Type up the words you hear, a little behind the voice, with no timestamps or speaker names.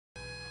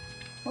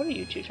What are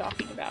you two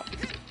talking about?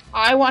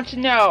 I want to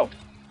know.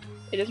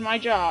 It is my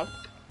job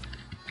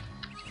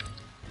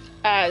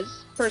as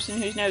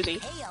person who's nosy.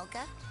 Hey,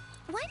 Olga.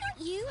 Why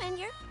don't you and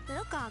your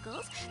little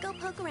goggles go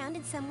poke around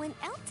in someone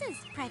else's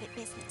private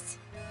business?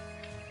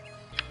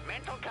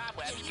 Mental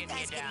cobwebs getting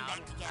you down.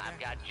 I've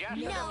got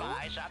just a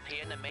device up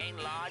here in the main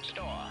large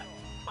store.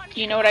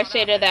 Do you know what I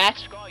say to that?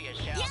 Score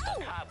yourself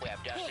the cobweb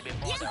duster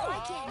before they're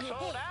all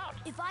sold out.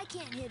 If I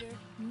can't hit her,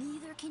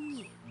 neither can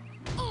you.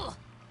 Ugh.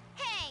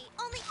 Hey,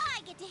 only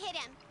I get to hit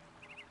him.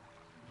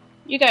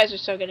 You guys are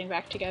still getting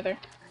back together.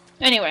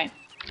 Anyway,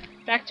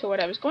 back to what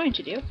I was going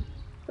to do.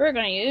 We're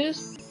going to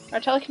use our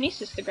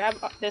telekinesis to grab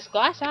this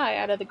glass eye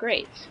out of the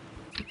grates.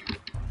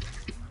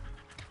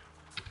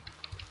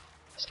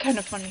 It's kind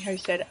of funny how he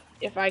said,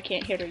 if I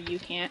can't hit her, you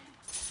can't.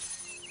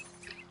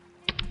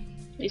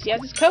 At least he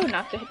has his code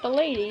not to hit the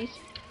ladies.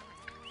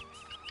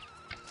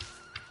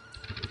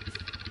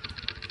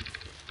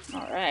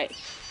 Alright.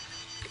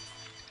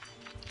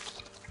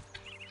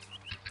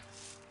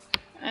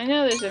 I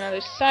know there's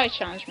another side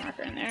challenge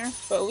marker in there,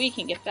 but we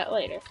can get that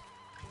later.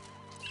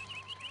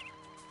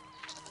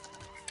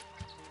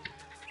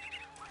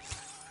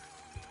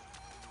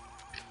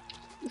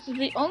 This is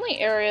the only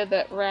area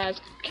that Raz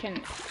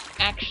can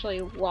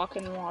actually walk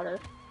in water.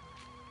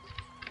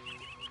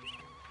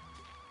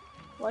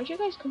 Why'd you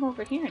guys come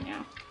over here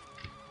now?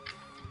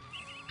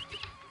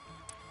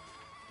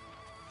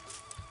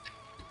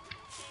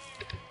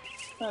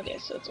 Okay,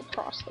 so it's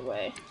across the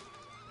way.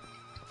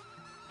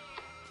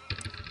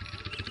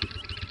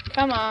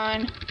 Come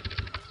on.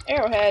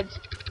 Arrowheads.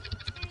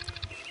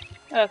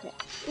 Okay.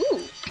 Ooh,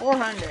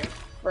 400.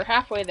 We're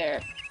halfway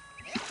there.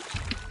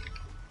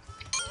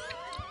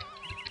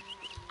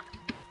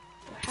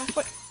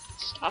 Halfway.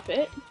 Stop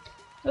it.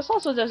 This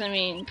also doesn't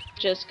mean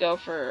just go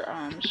for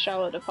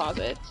shallow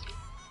deposits.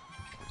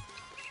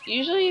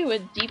 Usually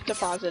with deep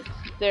deposits,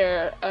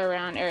 they're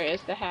around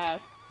areas that have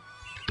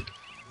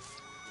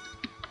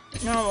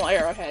normal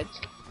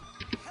arrowheads.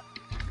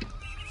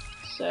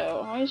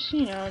 So always,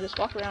 you know, just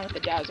walk around with the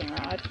dowsing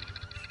rod.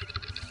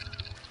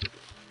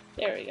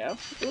 There we go.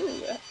 Ooh,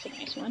 that's a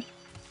nice one.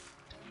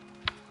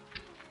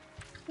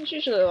 There's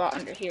usually a lot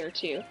under here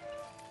too.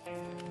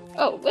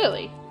 Oh,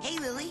 Lily. Hey,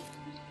 Lily.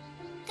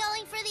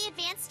 Going for the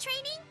advanced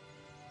training?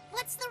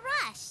 What's the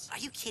rush? Are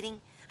you kidding?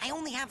 I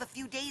only have a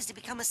few days to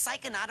become a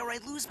Psychonaut or I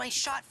lose my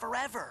shot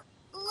forever.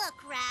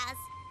 Look, Raz.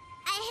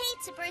 I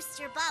hate to burst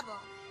your bubble,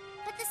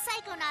 but the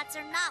Psychonauts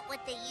are not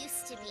what they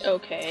used to be.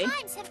 Okay.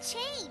 Times have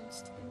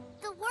changed.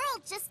 The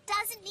world just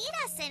doesn't need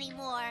us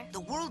anymore. The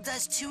world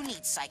does too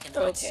need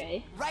Psychonauts.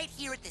 Okay. Right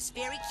here at this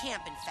very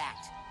camp, in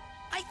fact.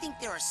 I think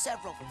there are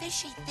several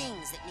fishy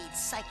things that need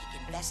psychic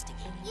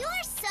investigating. You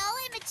are so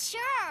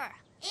immature.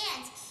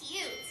 And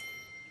cute.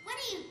 When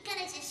are you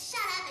gonna just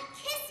shut up and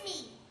kiss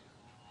me?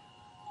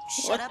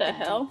 Shut What up the and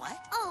do hell? what?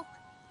 Oh,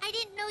 I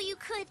didn't know you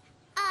could.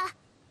 I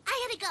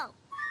gotta go.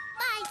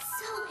 Bye,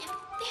 so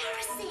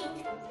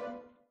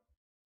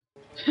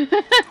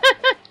embarrassing.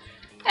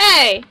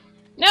 Hey!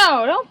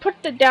 No, don't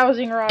put the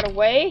dowsing rod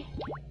away.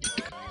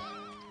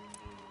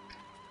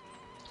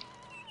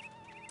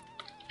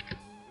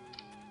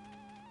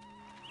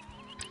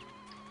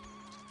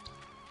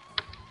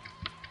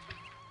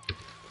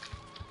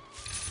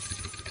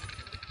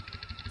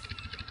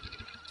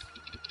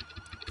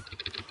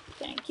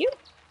 Thank you.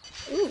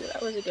 Ooh,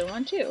 that was a good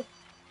one too.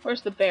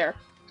 Where's the bear?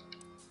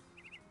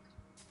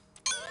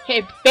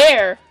 Hey,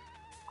 bear!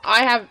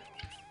 I have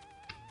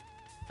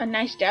a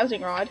nice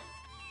dowsing rod.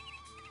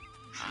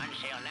 On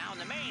sale now in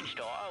the main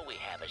store, we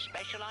have a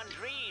special on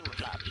Dream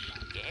Fluffs.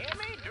 You hear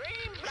me?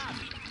 Dream Fluffs.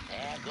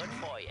 They're good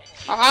for you.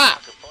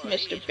 Aha,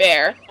 Mr.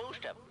 Bear.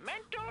 Boost of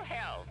mental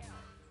health.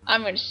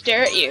 I'm gonna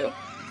stare at you.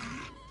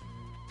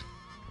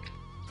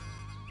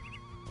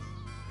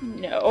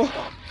 No.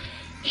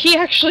 He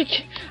actually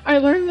I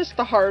learned this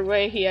the hard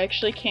way. He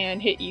actually can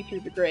hit you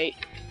through the grate.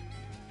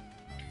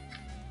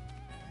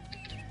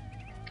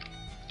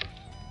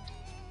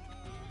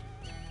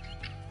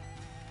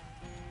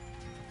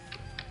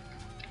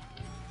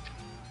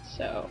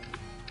 So,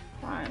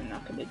 I'm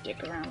not going to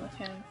dick around with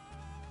him.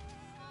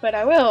 But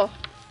I will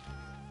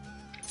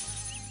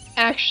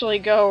actually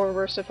go where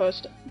we're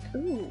supposed to.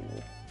 Ooh.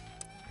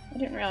 I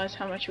didn't realize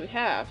how much we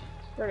have.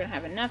 We're going to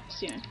have enough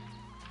soon.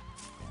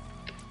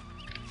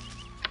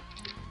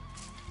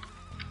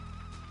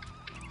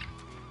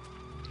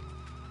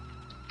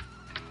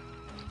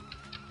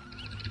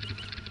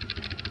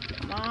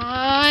 Come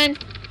on!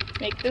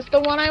 Make this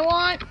the one I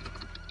want!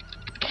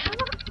 Come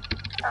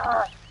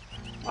on!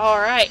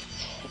 Alright.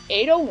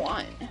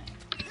 801.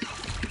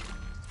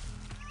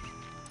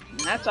 And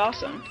that's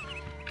awesome.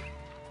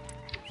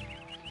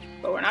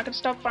 But we're not going to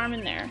stop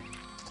farming there.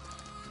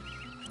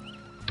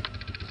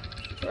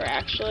 We're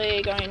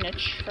actually going to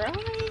try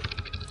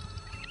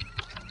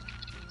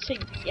to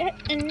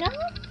get enough.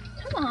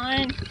 Come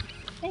on.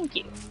 Thank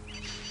you.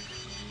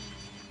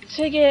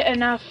 To get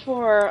enough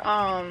for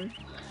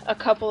a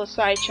couple of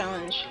side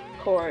challenge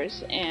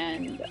cores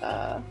and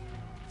I'm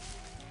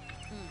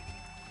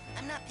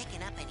not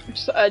picking up any.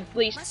 so at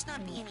least Must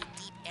not be any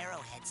deep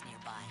arrowheads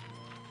nearby.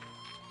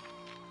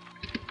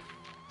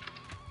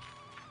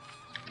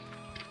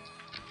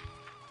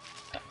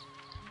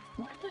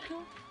 What the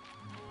hell?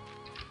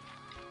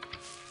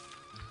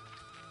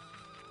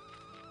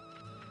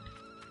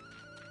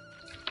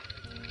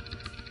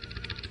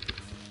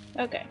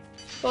 Okay.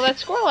 Well, that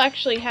squirrel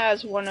actually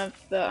has one of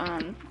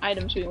the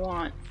items we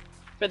want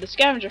for the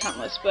scavenger hunt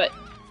list, but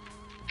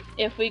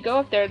if we go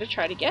up there to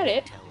try to get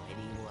it... Tell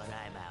anyone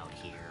I'm out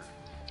here.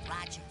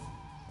 Roger.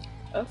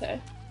 Okay.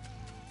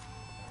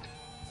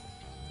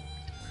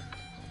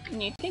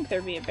 And you'd think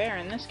there'd be a bear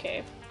in this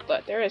cave,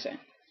 but there isn't.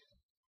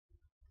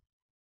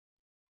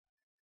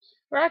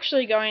 We're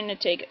actually going to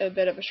take a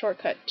bit of a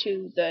shortcut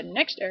to the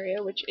next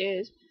area, which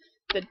is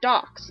the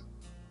docks.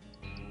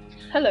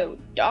 Hello,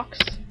 docks.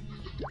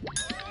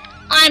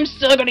 I'm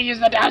still gonna use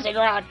the dowsing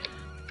rod!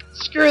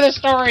 Screw the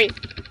story!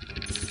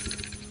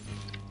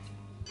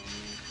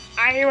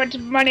 I want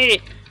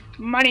money!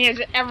 Money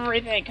is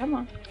everything! Come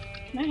on.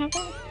 Can I have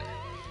that?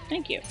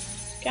 Thank you.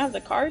 Can I have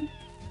the card?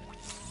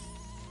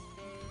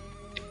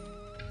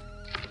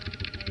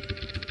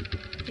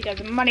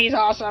 Because money's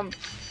awesome!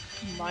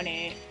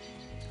 Money.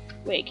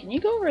 Wait, can you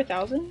go over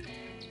 1,000?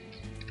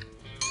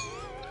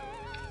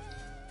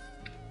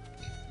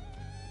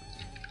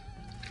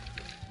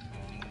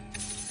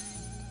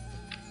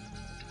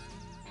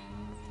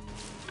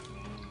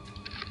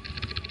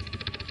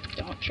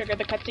 Don't trigger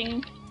the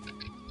cutscene.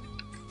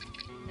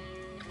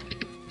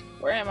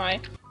 Where am I?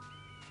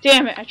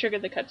 Damn it, I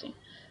triggered the cutscene.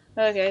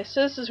 Okay,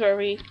 so this is where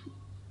we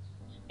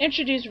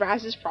introduce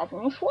Raz's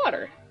problem with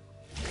water.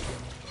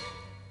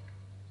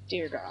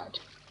 Dear God.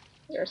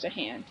 There's a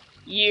hand.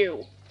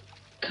 You!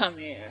 Come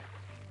here.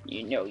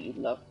 You know you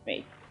love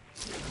me.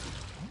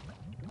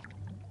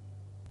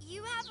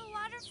 You have a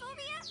water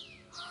phobia?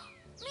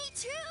 Me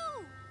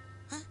too!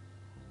 Huh?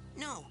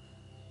 No.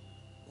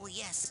 Well,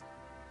 yes.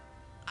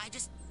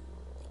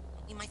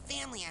 My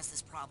family has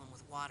this problem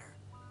with water.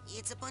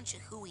 It's a bunch of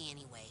hooey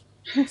anyway.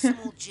 Some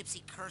old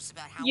gypsy curse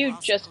about how You we're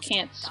all just supposed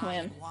can't to die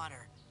swim. in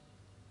water.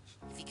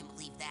 If you can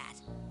believe that.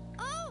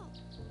 Oh,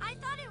 I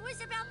thought it was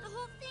about the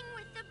whole thing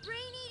with the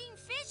brain-eating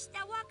fish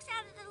that walks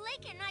out of the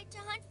lake at night to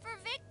hunt for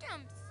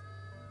victims.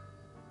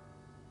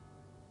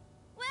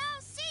 Well,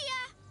 see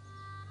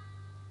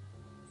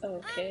ya!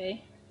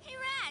 Okay. Hey,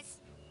 Raz.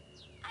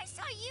 I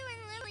saw you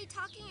and Lily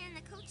talking in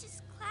the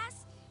coach's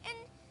class, and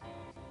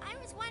I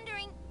was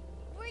wondering,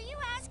 were you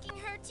asking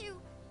her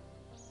to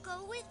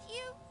go with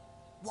you?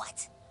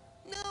 What?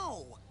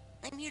 No!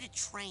 I'm here to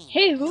train.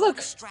 Hey, No look!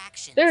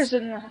 distractions. There's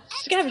a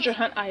scavenger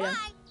hunt Excellent. item.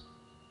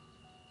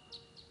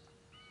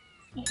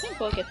 Bye. I think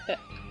we'll get that.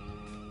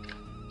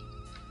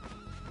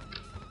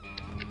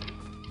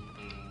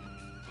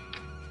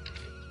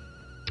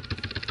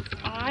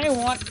 I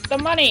want the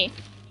money!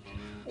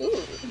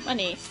 Ooh,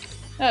 money.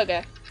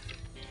 Okay.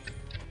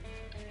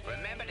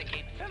 Remember to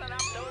keep filling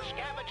up those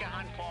scavenger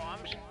hunt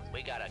forms.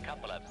 We got a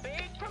couple of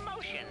big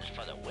promotions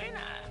for the winner.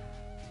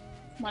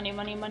 Money,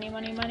 money, money,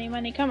 money, money,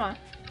 money. Come on.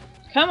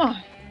 Come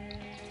on.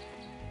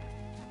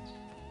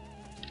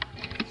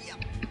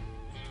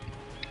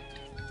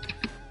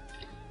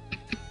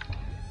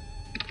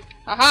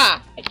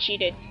 Haha! I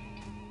cheated.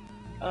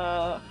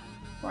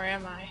 Where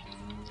am I?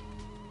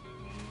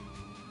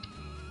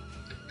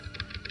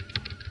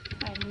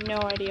 I have no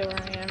idea where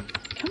I am.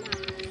 Come on.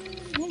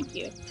 Thank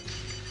you.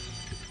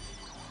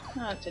 Oh,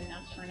 that's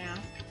enough for now.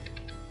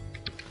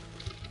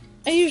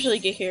 I usually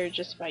get here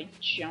just by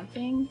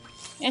jumping.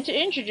 And to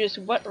introduce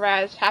what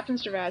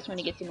happens to Raz when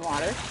he gets in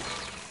water.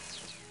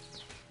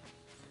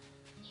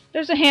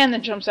 There's a hand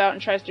that jumps out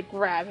and tries to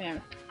grab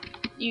him.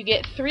 You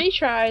get 3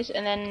 tries,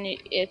 and then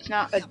it's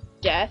not a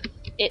death,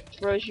 it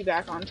throws you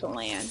back onto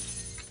land.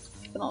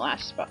 In the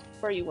last spot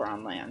where you were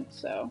on land,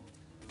 so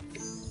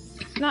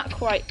it's not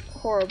quite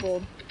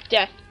horrible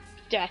death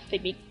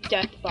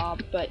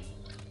Bob, but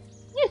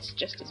it's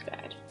just as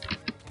bad.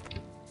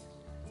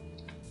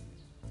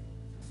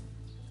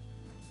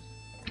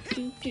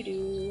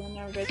 Doo-doo-doo, and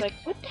everybody's like,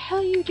 what the hell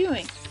are you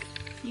doing?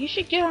 You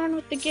should get on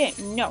with the game.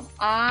 No,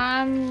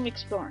 I'm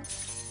exploring.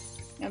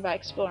 And by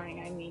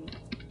exploring, I mean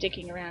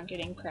dicking around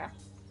getting crap.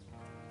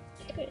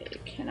 Okay,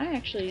 can I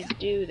actually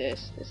do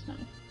this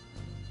time?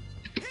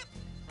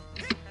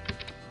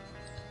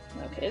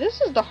 Okay,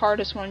 this is the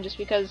hardest one just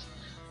because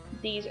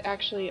these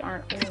actually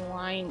aren't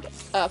lined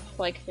up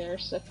like they're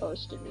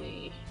supposed to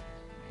be.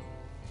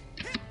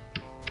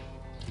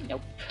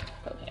 Nope.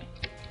 Okay.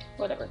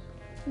 Whatever.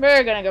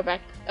 We're gonna go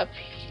back up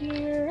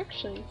here.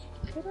 Actually,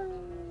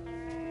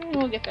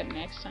 we'll get that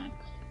next time.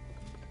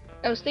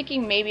 I was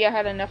thinking maybe I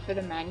had enough for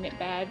the magnet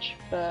badge,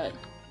 but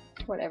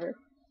whatever.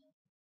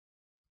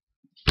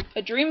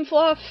 A dream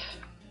fluff,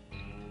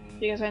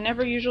 because I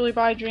never usually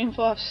buy dream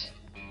fluffs.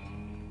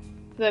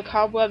 The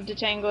cobweb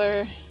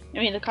detangler,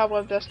 the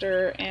cobweb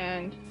duster,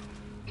 and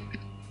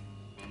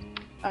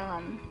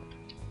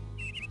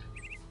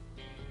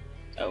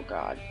oh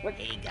god, what?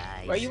 Hey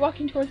guys. Why are you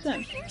walking towards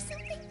them? Hear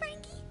something,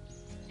 Frankie?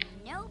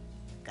 Nope.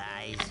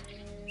 Guys.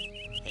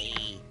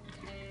 Hey,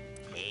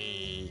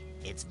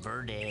 it's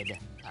Verded.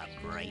 I'm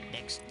right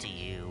next to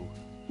you.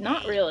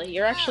 Not really.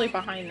 You're actually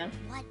behind them.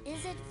 What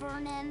is it,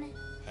 Vernon?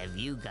 Have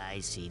you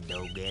guys seen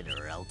Nogan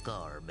or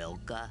Elka or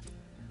Milka?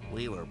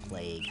 We were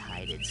playing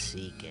hide and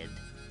seek, and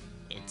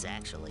it's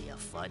actually a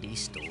funny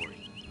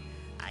story.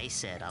 I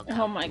said I'll Oh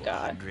count my to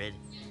God. 100,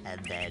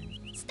 and then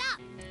Stop!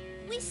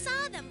 We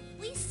saw them.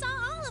 We saw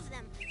all of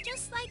them,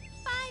 just like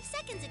 5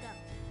 seconds ago.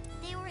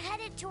 They were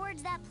headed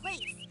towards that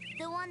place,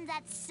 the one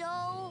that's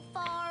so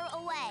far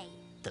away.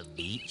 the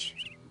beach.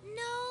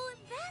 No,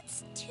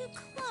 that's too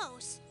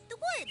close. The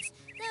woods,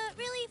 the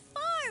really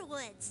far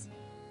woods.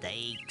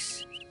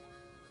 Thanks.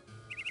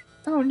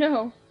 Oh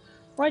no.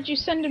 Why'd you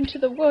send him to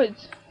the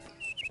woods?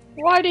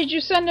 Why did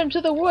you send him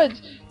to the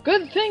woods?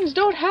 Good things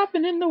don't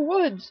happen in the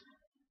woods.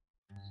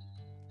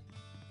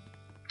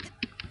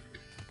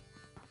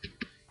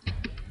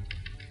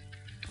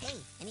 Hey,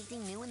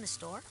 anything new in the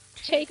store?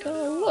 Take a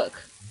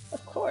look.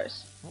 Of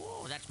course.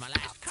 Whoa, that's my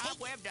last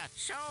cobweb dust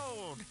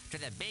sold to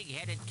the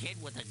big-headed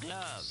kid with the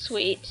gloves.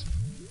 Sweet.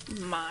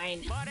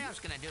 Mine. What else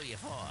can I do you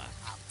for?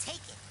 I'll take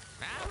it.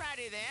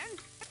 Alrighty then.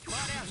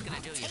 What else can I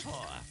do you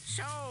for?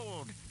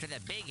 Sold to the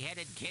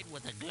big-headed kid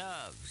with the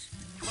gloves.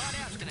 What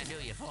else can I do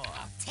you for?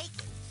 Take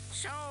it.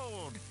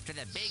 Sold to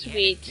the big-headed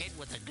Sweet. kid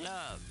with the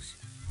gloves.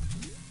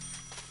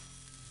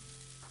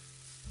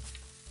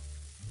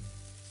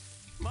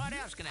 What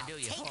else can I do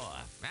you for?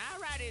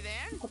 Alrighty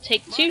then. I'll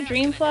take What 2 else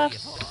dream can I do you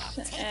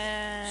fluffs for?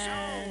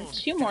 and Sold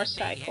 2 to more the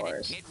big-headed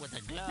psychors. kid with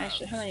the gloves.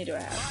 Actually, how many do I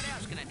have? What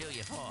else can I do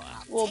you for?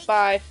 We'll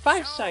buy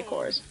 5 Sold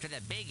psychors. to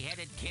the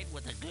big-headed kid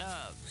with the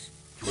gloves.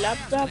 Blah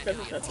What blah else blah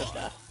can I blah do you blah for?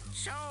 blah.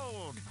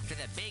 Sold to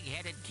the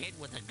big-headed kid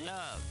with the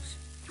gloves.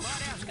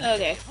 What else can I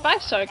do Okay, you for? 5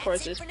 psychors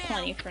That's it is for now.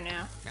 plenty for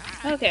now.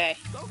 Alright, Okay.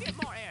 Go get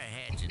more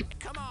airheads and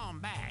come on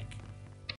back.